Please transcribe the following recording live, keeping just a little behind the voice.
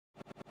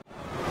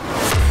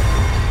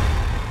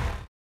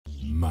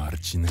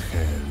Marcin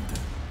Held,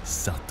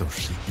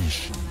 Satoshi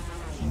Ishii,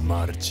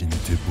 Marcin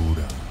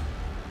Tybura.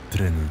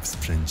 Trenuj w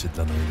sprzęcie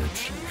dla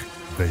najlepszych.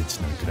 Wejdź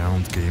na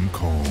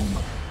groundgame.com.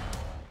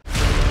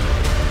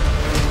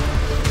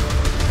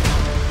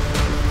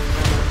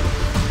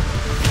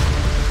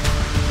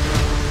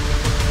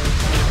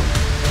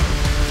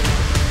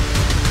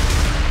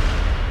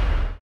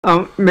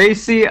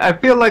 Maycee, I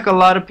feel like a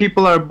lot of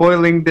people are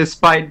boiling this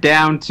fight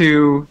down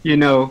to, you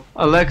know,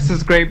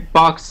 Alexa's great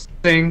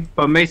boxing,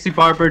 but Maycee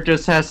Barber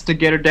just has to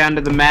get her down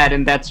to the mat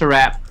and that's a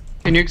wrap.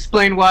 Can you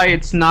explain why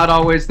it's not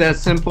always that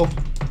simple?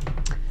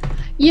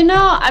 You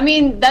know, I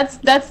mean, that's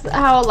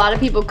how a lot of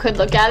people could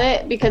look at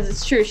it, because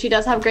it's true, she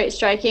does have great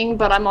striking,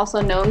 but I'm also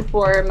known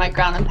for my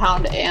ground and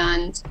pound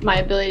and my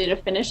ability to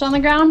finish on the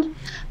ground.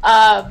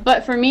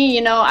 But for me,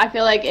 you know, I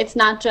feel like it's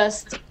not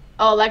just,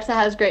 oh, Alexa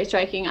has great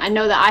striking. I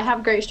know that I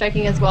have great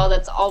striking as well.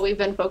 That's all we've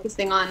been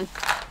focusing on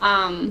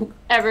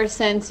ever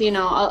since, you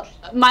know,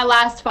 my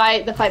last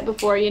fight, the fight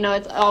before, you know,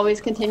 it's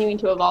always continuing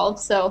to evolve.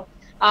 So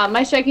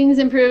my striking has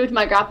improved,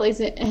 my grappling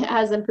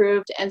has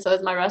improved, and so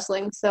has my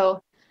wrestling.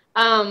 So,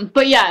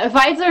 but yeah,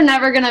 fights are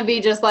never going to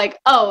be just like,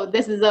 oh,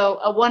 this is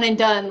a one and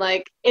done.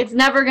 Like, it's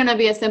never going to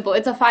be as simple.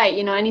 It's a fight,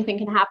 you know, anything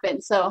can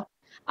happen. So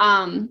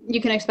you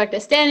can expect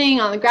a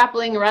standing, on the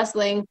grappling,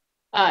 wrestling.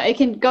 It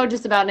can go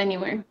just about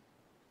anywhere.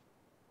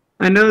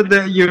 I know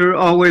that you're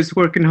always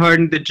working hard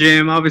in the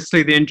gym.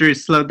 Obviously, the injury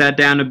slowed that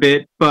down a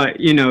bit, but,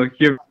 you know,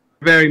 you're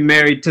very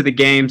married to the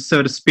game,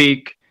 so to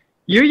speak.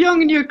 You're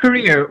young in your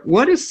career.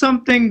 What is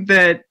something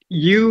that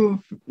you've,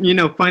 you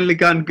know, finally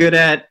gotten good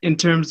at in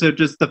terms of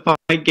just the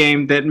fight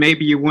game that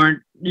maybe you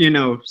weren't, you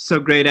know, so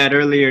great at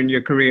earlier in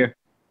your career?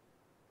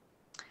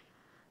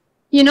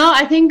 You know,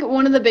 I think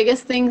one of the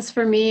biggest things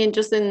for me, and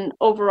just in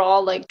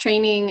overall like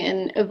training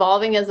and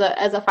evolving as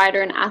a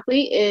fighter and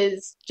athlete,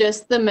 is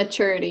just the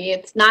maturity.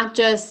 It's not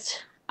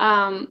just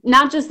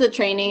the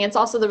training, it's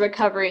also the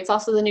recovery, it's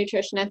also the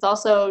nutrition, it's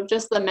also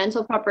just the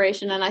mental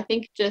preparation. And I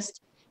think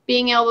just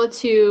being able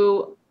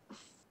to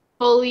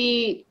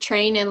fully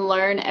train and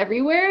learn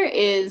everywhere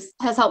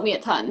has helped me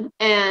a ton.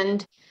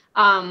 And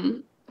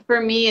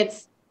for me,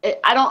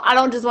 I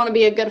don't just want to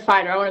be a good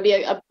fighter. I want to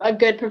be a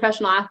good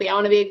professional athlete. I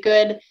want to be a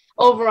good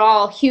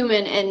overall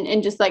human,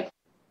 and just like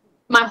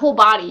my whole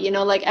body, you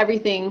know, like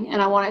everything.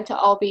 And I want it to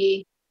all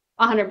be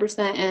 100%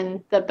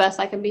 and the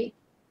best I can be.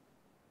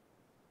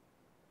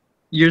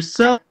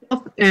 Yourself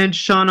and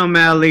Sean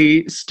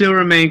O'Malley still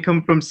remain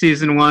come from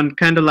season 1,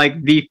 kind of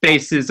like the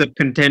faces of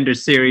Contender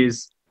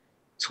Series.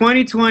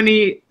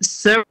 2020,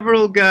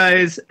 several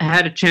guys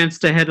had a chance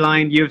to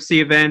headline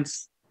UFC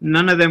events.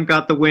 None of them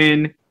got the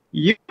win.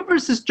 You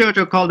versus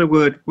Jojo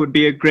Calderwood would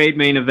be a great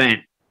main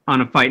event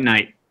on a fight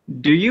night.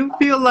 Do you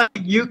feel like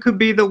you could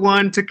be the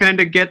one to kind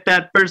of get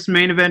that first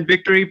main event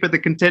victory for the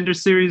Contender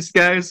Series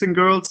guys and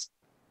girls?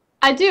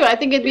 I do. I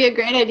think it'd be a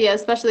great idea,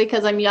 especially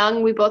because I'm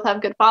young. We both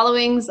have good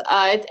followings.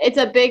 It's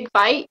a big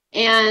fight,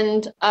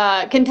 and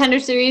Contender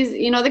Series,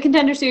 you know, the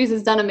Contender Series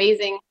has done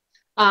amazing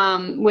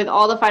with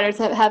all the fighters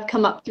that have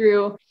come up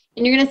through.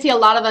 And you're going to see a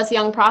lot of us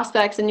young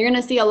prospects, and you're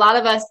going to see a lot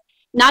of us,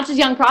 not just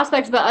young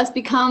prospects, but us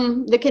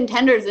become the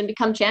contenders and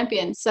become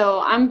champions.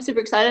 So I'm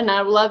super excited, and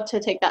I would love to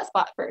take that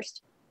spot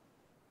first.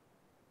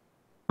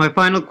 My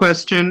final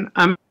question,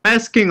 I'm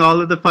asking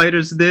all of the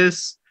fighters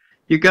this.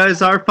 You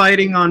guys are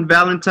fighting on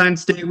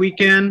Valentine's Day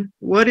weekend.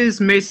 What is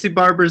Maycee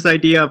Barber's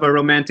idea of a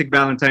romantic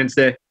Valentine's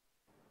Day?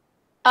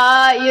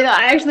 You know,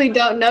 I actually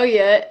don't know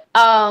yet.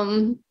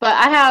 But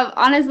I have,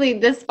 honestly,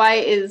 this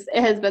fight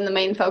has been the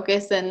main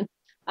focus, and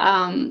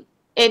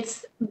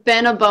it's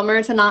been a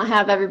bummer to not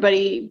have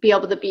everybody be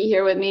able to be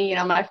here with me, you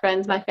know, my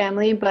friends, my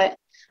family, but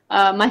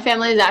my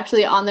family is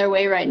actually on their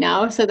way right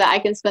now so that I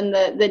can spend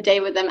the day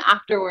with them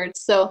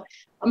afterwards. So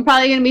I'm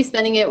probably going to be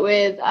spending it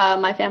with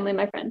my family and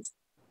my friends.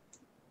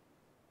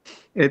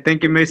 Hey,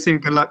 thank you, Maycee,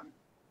 and good luck.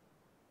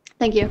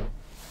 Thank you.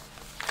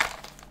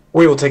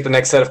 We will take the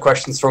next set of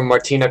questions from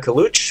Martina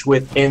Kaluch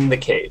with In the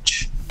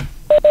Cage.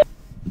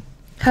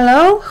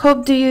 Hello,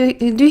 hope do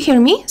you hear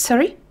me?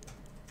 Sorry.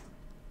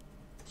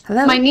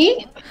 Hello. My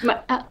knee?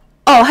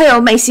 Oh,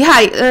 hello, Maycee.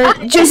 Hi.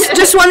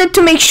 Just wanted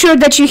to make sure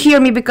that you hear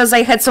me because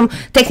I had some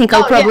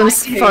technical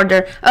problems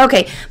further.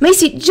 Okay,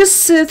 Maycee,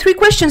 just 3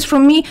 questions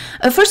from me.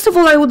 First of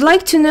all, I would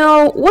like to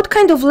know what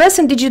kind of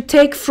lesson did you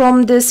take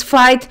from this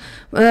fight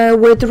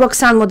with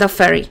Roxanne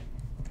Modafferi?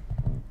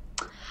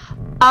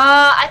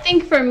 I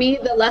think for me,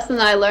 the lesson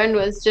that I learned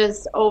was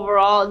just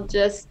overall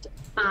just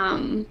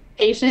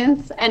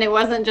patience, and it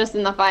wasn't just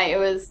in the fight. It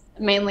was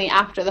mainly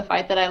after the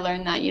fight that I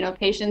learned that, you know,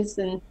 patience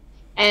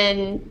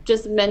and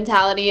just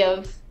mentality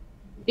of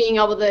being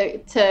able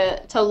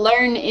to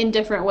learn in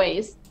different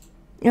ways.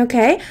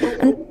 Okay.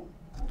 And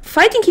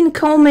fighting in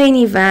co-main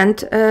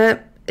event,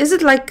 is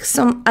it like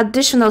some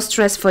additional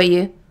stress for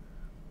you?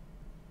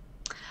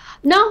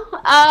 No,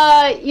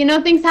 you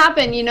know, things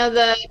happen. You know,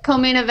 the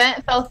co-main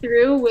event fell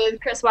through with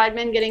Chris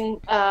Weidman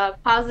getting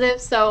positive.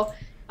 So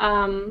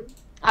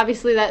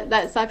obviously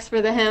that sucks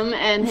for him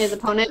and his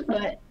opponent.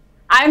 But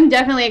I'm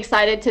definitely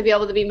excited to be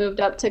able to be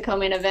moved up to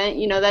co-main event.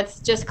 You know, that's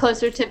just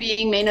closer to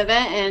being main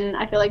event, and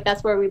I feel like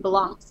that's where we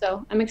belong.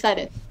 So I'm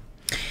excited.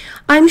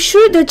 I'm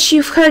sure that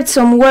you've heard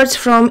some words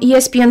from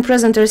ESPN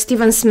presenter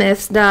Steven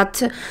Smith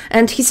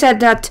and he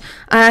said that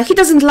he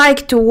doesn't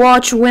like to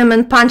watch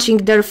women punching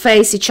their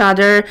face each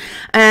other,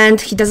 and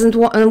he doesn't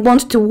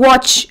want to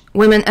watch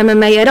women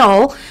MMA at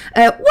all.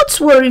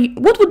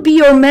 What would be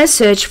your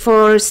message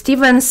for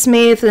Steven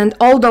Smith and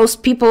all those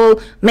people,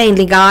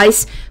 mainly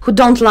guys, who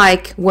don't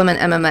like women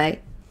MMA?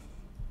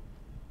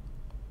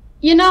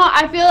 You know,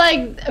 I feel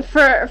like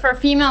for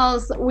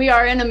females, we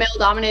are in a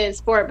male-dominated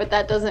sport, but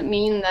that doesn't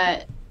mean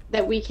that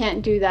we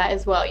can't do that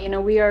as well. You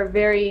know, we are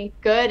very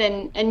good,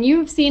 and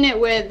you've seen it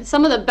with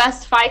some of the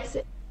best fights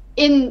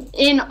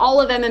in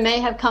all of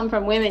MMA have come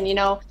from women. You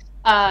know,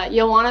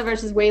 Joanna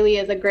versus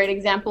Weili is a great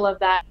example of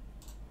that,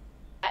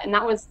 and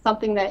that was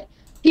something that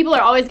people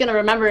are always going to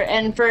remember.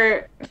 And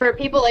for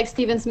people like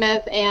Steven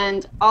Smith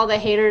and all the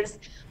haters,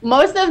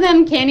 most of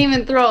them can't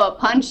even throw a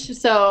punch.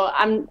 So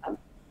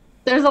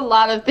there's a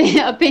lot of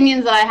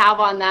opinions that I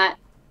have on that.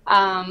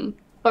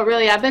 But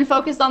really, I've been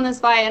focused on this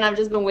fight, and I've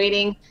just been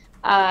waiting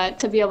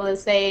to be able to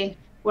say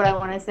what I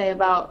want to say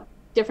about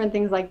different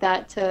things like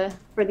that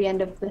for the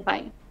end of the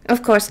fight.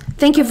 Of course.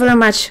 Thank you very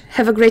much.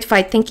 Have a great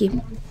fight. Thank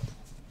you.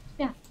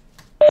 Yeah.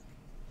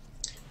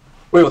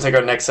 We will take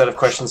our next set of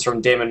questions from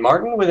Damon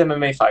Martin with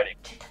MMA Fighting.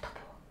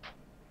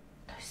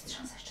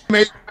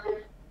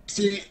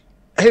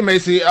 Hey,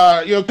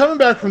 Maycee, you know, coming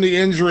back from the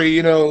injury,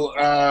 you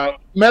know,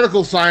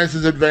 medical science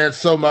has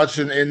advanced so much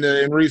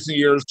in recent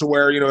years to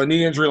where, you know, a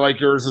knee injury like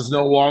yours is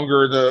no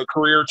longer the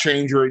career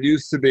changer it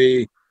used to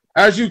be.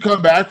 As you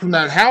come back from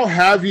that, how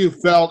have you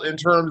felt in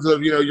terms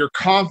of, you know, your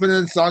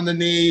confidence on the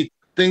knee,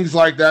 things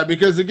like that?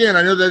 Because, again,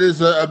 I know that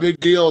is a big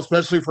deal,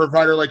 especially for a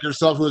fighter like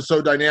yourself who is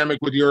so dynamic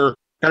with your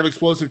kind of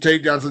explosive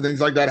takedowns and things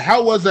like that.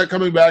 How was that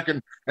coming back?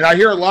 And I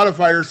hear a lot of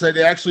fighters say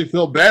they actually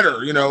feel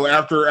better, you know,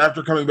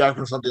 after coming back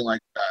from something like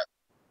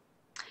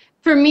that.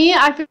 For me,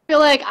 I feel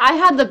like I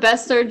had the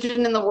best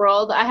surgeon in the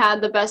world. I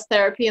had the best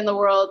therapy in the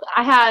world.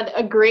 I had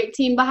a great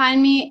team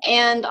behind me.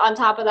 And on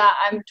top of that,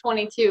 I'm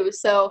 22.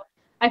 So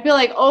I feel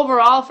like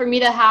overall, for me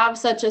to have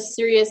such a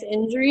serious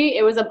injury,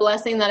 it was a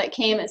blessing that it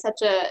came at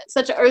such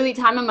an early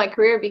time in my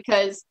career,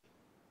 because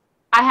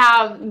I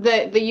have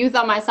the youth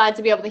on my side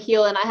to be able to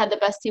heal, and I had the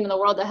best team in the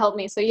world to help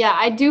me. So yeah,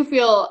 I do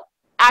feel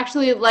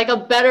actually like a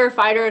better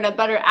fighter and a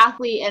better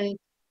athlete,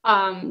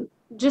 and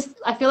just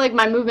I feel like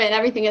my movement and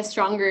everything is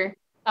stronger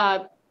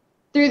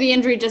through the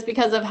injury, just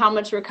because of how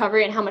much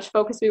recovery and how much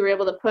focus we were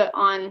able to put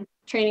on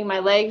training my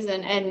legs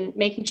and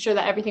making sure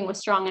that everything was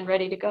strong and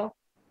ready to go.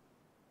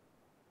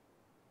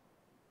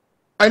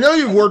 I know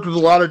you've worked with a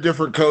lot of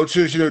different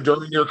coaches, you know,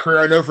 during your career.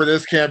 I know for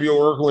this camp you're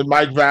working with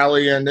Mike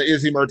Valley and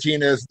Izzy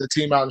Martinez, the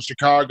team out in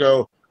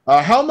Chicago.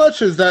 How much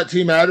has that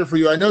team added for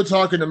you? I know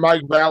talking to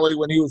Mike Valley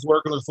when he was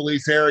working with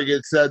Felice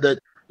Harrigan said that,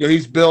 you know,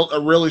 he's built a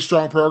really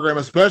strong program,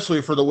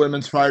 especially for the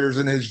women's fighters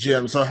in his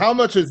gym. So how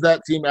much has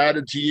that team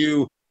added to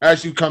you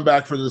as you come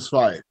back for this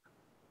fight?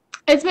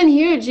 It's been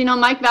huge. You know,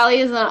 Mike Valley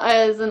is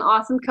an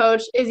awesome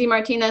coach. Izzy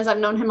Martinez, I've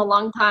known him a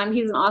long time.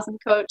 He's an awesome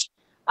coach.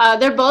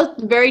 They're both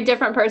very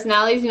different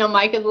personalities. You know,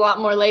 Mike is a lot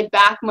more laid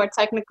back, more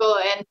technical,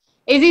 and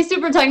Izzy's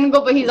super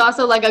technical, but he's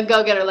also like a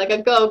go-getter, like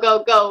a go,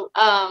 go, go.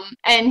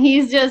 And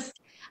he's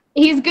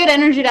good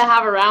energy to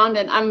have around,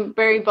 and I'm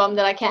very bummed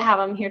that I can't have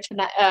him here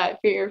tonight,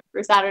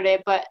 for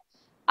Saturday. But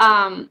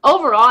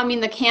overall, I mean,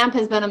 the camp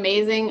has been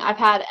amazing. I've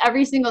had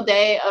every single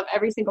day of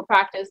every single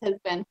practice has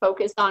been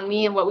focused on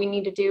me and what we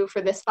need to do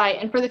for this fight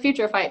and for the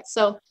future fights.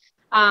 So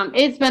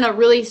it's been a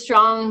really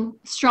strong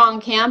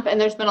camp, and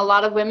there's been a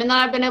lot of women that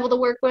I've been able to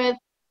work with.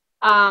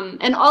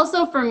 And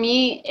also for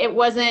me, it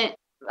wasn't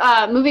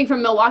moving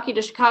from Milwaukee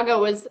to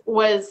Chicago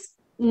was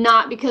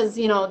not because,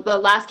 you know, the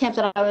last camp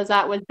that I was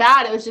at was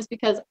bad. It was just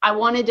because I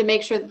wanted to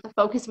make sure that the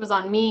focus was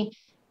on me,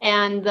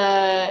 and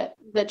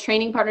the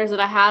training partners that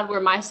I had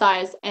were my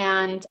size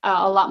and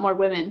a lot more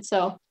women.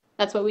 So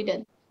that's what we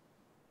did.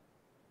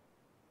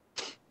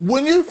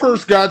 When you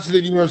first got to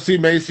the UFC,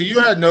 Maycee, you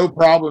had no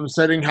problem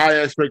setting high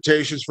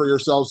expectations for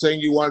yourself, saying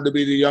you wanted to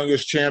be the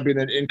youngest champion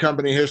in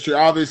company history.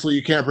 Obviously,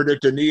 you can't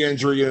predict a knee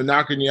injury, you know,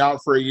 knocking you out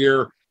for a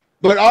year.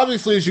 But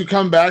obviously, as you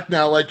come back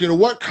now, like, you know,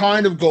 what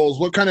kind of goals,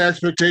 what kind of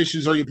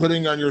expectations are you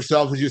putting on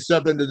yourself as you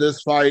step into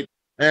this fight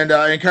and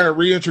kind of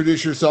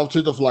reintroduce yourself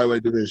to the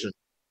flyweight division?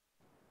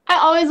 I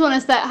always want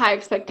to set high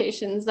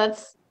expectations.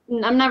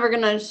 I'm never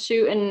going to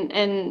shoot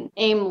and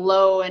aim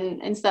low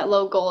and set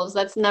low goals.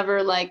 That's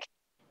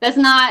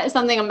not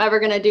something I'm ever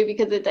going to do,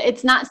 because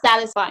it's not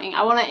satisfying.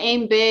 I want to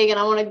aim big, and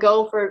I want to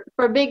go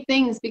for big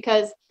things,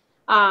 because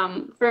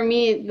for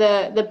me,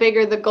 the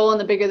bigger the goal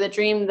and the bigger the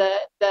dream, the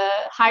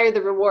higher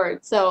the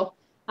reward. So,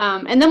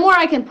 and the more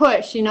I can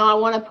push, you know, I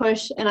want to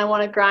push, and I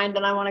want to grind,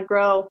 and I want to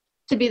grow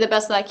to be the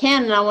best that I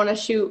can, and I want to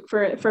shoot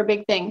for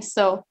big things.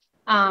 So,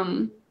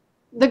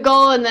 the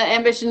goal and the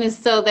ambition is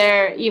still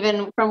there,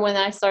 even from when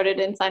I started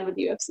and signed with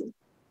UFC.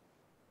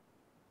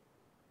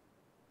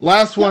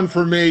 Last one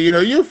for me. You know,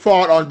 you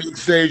fought on big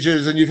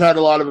stages and you've had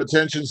a lot of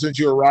attention since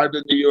you arrived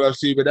in the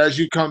UFC. But as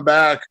you come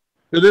back,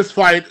 this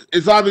fight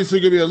is obviously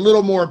going to be a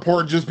little more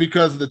important just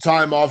because of the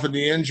time off and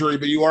the injury.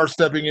 But you are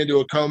stepping into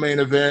a co-main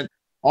event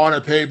on a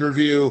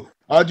pay-per-view.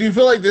 Do you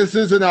feel like this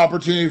is an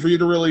opportunity for you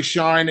to really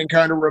shine and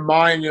kind of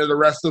remind, you know, the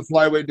rest of the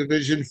flyweight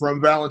division from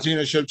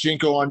Valentina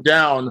Shevchenko on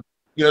down,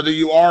 you know, that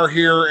you are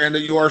here and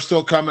that you are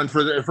still coming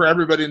for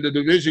everybody in the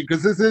division?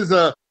 Because this is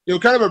a, you know,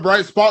 kind of a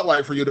bright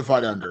spotlight for you to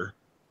fight under.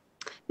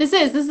 This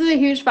is a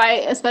huge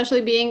fight, especially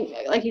being,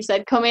 like you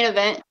said, co-main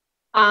event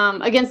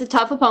against a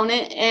tough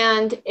opponent.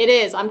 And it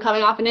is. I'm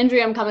coming off an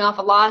injury. I'm coming off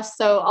a loss.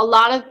 So a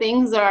lot of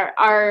things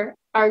are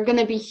going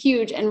to be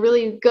huge and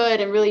really good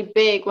and really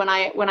big when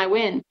I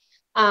win.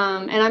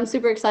 And I'm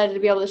super excited to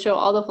be able to show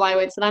all the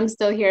flyweights that I'm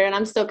still here and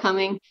I'm still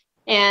coming.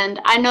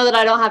 And I know that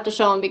I don't have to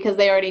show them because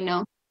they already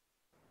know.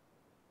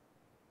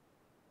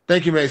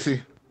 Thank you,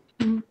 Maycee.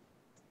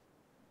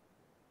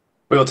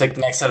 We will take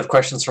the next set of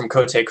questions from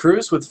Cote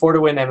Cruz with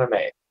 4-to-Win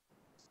MMA.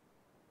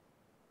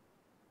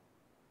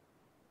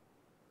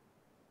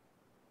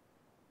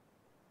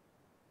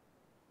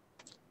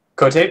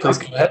 Cote, please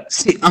go ahead.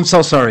 See, I'm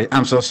so sorry.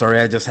 I'm so sorry.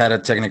 I just had a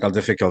technical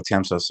difficulty.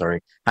 I'm so sorry.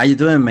 How you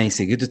doing,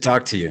 Maycee? Good to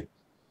talk to you.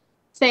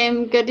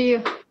 Same. Good to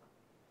you.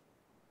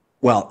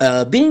 Well,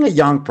 being a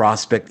young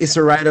prospect, it's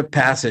a rite of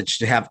passage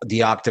to have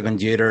the octagon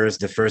jitters,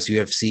 the first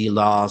UFC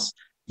loss.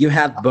 You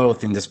had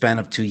both in the span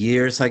of 2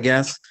 years, I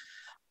guess.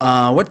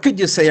 What could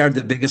you say are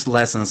the biggest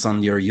lessons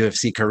on your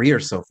UFC career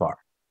so far?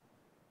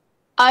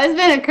 It's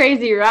been a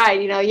crazy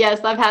ride. You know,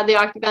 yes, I've had the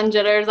octagon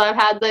jitters. I've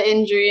had the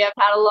injury. I've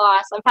had a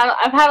loss.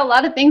 I've had a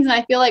lot of things, and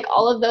I feel like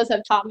all of those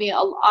have taught me a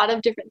lot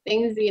of different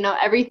things. You know,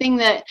 everything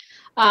that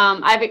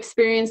I've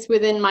experienced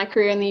within my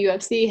career in the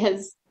UFC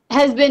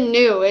has been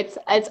new. It's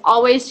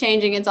always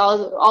changing. It's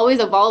always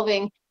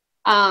evolving.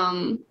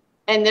 And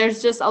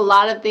there's just a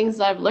lot of things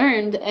that I've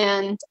learned,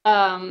 and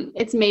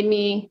it's made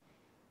me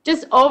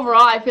just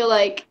overall, I feel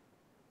like,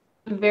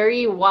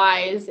 very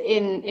wise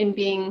in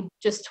being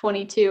just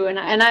 22, and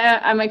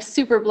I'm like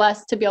super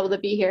blessed to be able to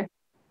be here.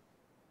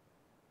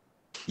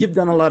 You've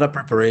done a lot of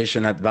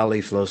preparation at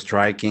Valley Flow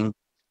Striking.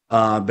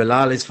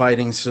 Belal is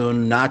fighting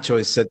soon. Nacho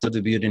is set to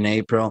debut in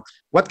April.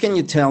 What can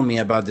you tell me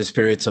about the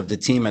spirits of the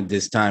team at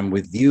this time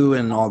with you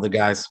and all the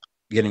guys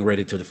getting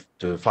ready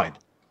to fight?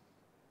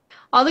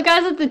 All the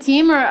guys at the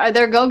team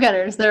they're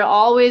go-getters. They're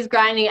always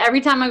grinding. Every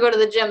time I go to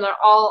the gym, they're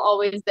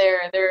always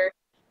there.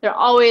 They're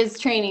always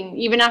training.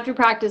 Even after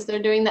practice,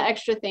 they're doing the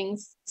extra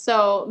things.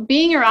 So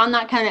being around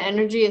that kind of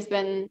energy has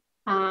been,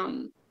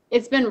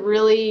 it's been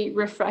really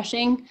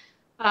refreshing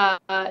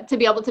to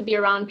be able to be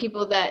around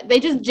people that they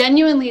just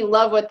genuinely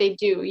love what they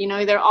do. You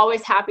know, they're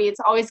always happy.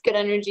 It's always good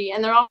energy,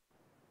 and they're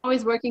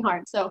always working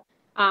hard. So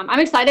I'm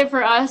excited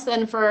for us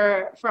and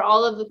for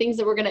all of the things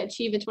that we're going to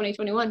achieve in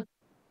 2021.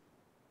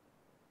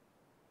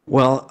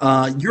 Well,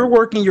 you're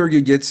working your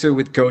jiu-jitsu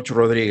with Coach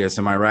Rodriguez,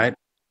 am I right?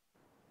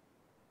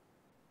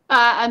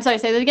 I'm sorry,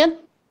 say that again?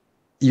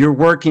 You're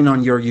working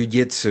on your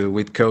jiu-jitsu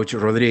with Coach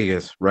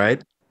Rodriguez,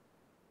 right?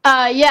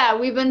 Yeah,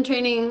 we've been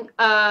training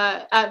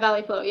at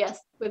Valley Flow,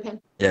 yes, with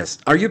him. Yes.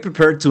 Are you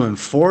prepared to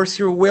enforce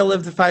your will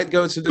if the fight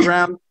goes to the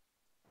ground?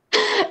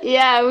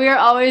 Yeah, we're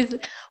always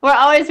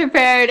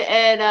prepared,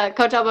 and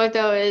Coach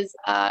Alberto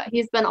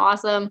he's been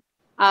awesome.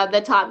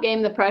 The top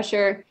game, the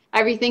pressure,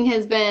 everything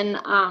has been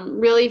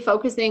really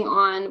focusing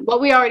on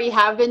what we already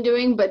have been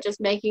doing, but just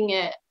making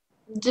it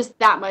just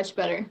that much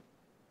better.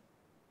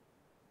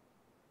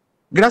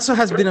 Grasso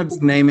has been a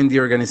big name in the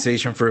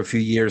organization for a few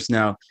years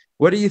now.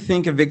 What do you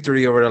think a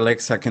victory over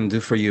Alexa can do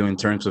for you in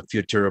terms of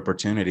future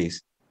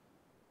opportunities?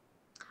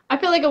 I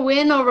feel like a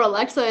win over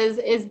Alexa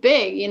is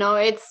big. You know,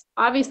 it's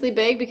obviously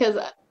big because,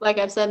 like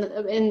I've said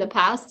in the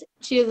past,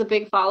 she has a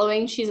big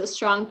following. She's a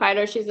strong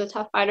fighter. She's a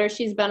tough fighter.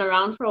 She's been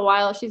around for a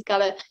while. She's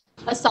got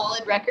a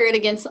solid record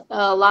against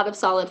a lot of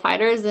solid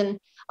fighters, and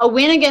a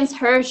win against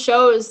her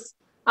shows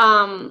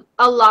a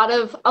lot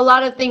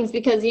of things,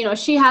 because, you know,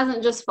 she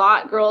hasn't just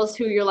fought girls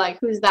who you're like,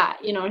 who's that?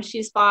 You know,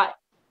 she's fought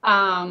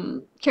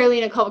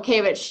Karolina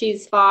Kowalkiewicz.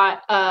 She's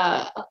fought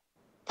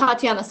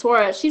Tatiana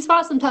Suarez. She's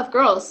fought some tough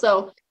girls.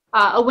 So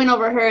a win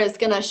over her is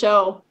going to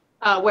show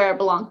where it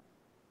belongs.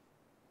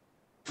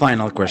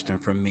 Final question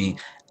from me.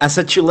 As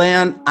a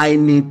Chilean, I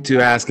need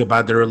to ask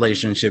about the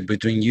relationship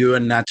between you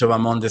and Nacho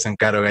Bamontes and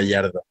Caro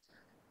Gallardo.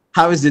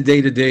 How is the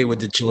day-to-day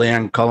with the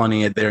Chilean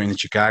colony there in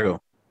Chicago?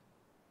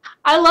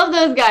 I love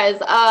those guys.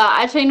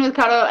 I train with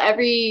Caro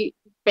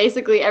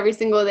basically every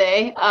single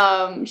day.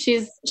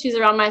 She's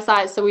around my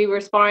size, so we were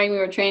sparring, we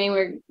were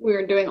training, we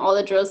were doing all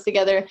the drills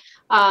together.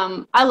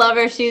 I love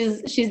her.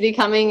 She's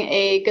becoming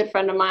a good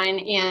friend of mine,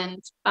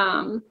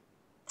 and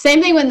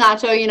same thing with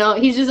Nacho. You know,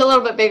 he's just a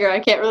little bit bigger. I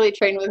can't really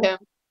train with him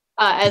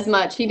as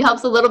much. He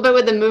helps a little bit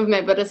with the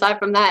movement, but aside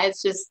from that,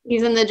 it's just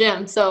he's in the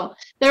gym. So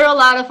they're a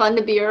lot of fun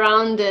to be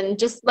around, and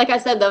just like I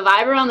said, the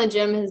vibe around the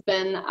gym has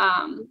been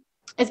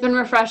it's been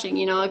refreshing.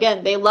 You know,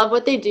 again, they love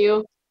what they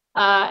do,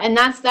 and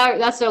that's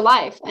their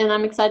life. And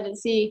I'm excited to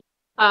see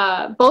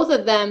both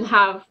of them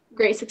have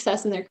great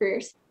success in their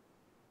careers.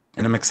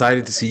 And I'm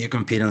excited to see you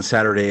compete on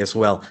Saturday as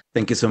well.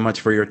 Thank you so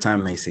much for your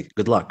time, Maycee.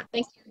 Good luck.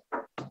 Thank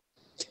you.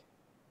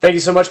 Thank you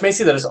so much,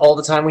 Maycee. That is all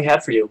the time we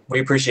had for you. We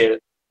appreciate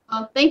it.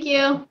 Well, thank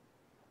you.